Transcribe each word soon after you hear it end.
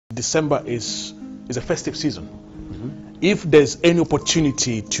December is a festive season. If there's any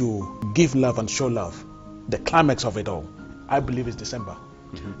opportunity to give love and show love, the climax of it all, I believe is December.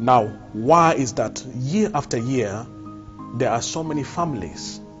 Now, why is that? Year after year, there are so many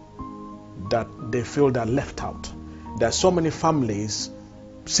families that they feel they're left out. There are so many families,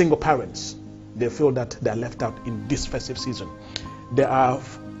 single parents, they feel that they're left out in this festive season. There are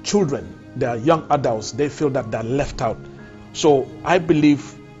children, there are young adults, they feel that they're left out. So I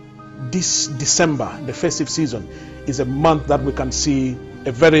believe this December, the festive season, is a month that we can see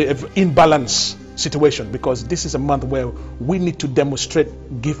a very imbalanced situation, because this is a month where we need to demonstrate,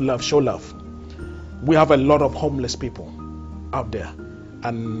 give love, show love. We have a lot of homeless people out there,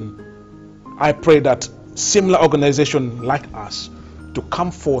 and I pray that similar organizations like us to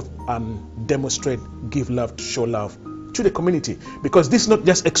come forth and demonstrate, give love, show love to the community, because this is not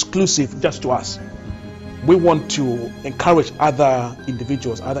just exclusive just to us. We want to encourage other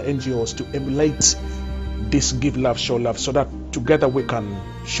individuals, other NGOs to emulate this give love, show love, so that together we can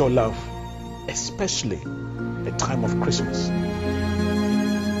show love, especially the time of Christmas.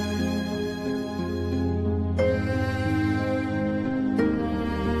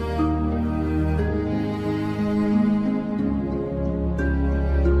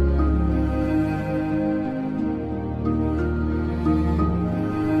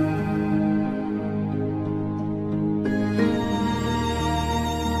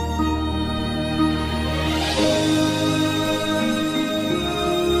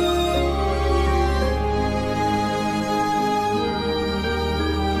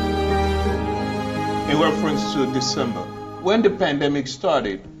 In reference to December, when the pandemic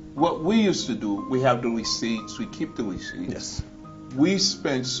started, what we used to do, we have the receipts, we keep the receipts. Yes. We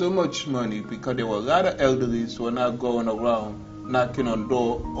spent so much money because there were a lot of elderlies who were not going around knocking on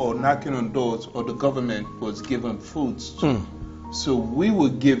doors, or the government was giving foods to. So we were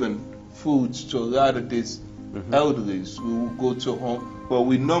giving foods to a lot of these elderlies. We would go to home. Well,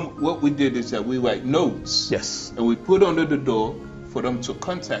 what we did is that we write notes. Yes. And we put under the door for them to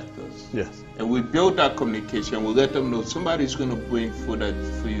contact us. Yes. And we build that communication. We let them know somebody's going to bring food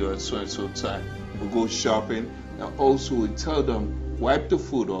for you at so and so time. We go shopping, and also we tell them, wipe the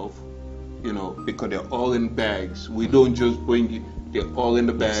food off, because they're all in bags. We don't just bring you, they're all in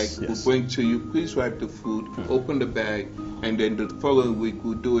the bag. Yes. We bring to you, please wipe the food, open the bag, and then the following week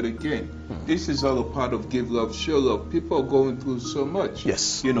we'll do it again. This is all a part of give love, show love. People are going through so much.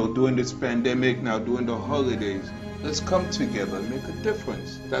 Yes. During this pandemic, now during the holidays. Let's come together and make a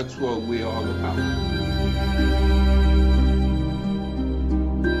difference. That's what we're all about.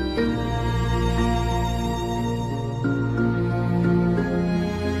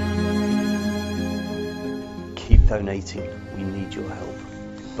 Keep donating. We need your help.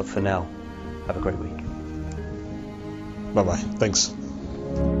 But for now, have a great week. Bye-bye. Thanks.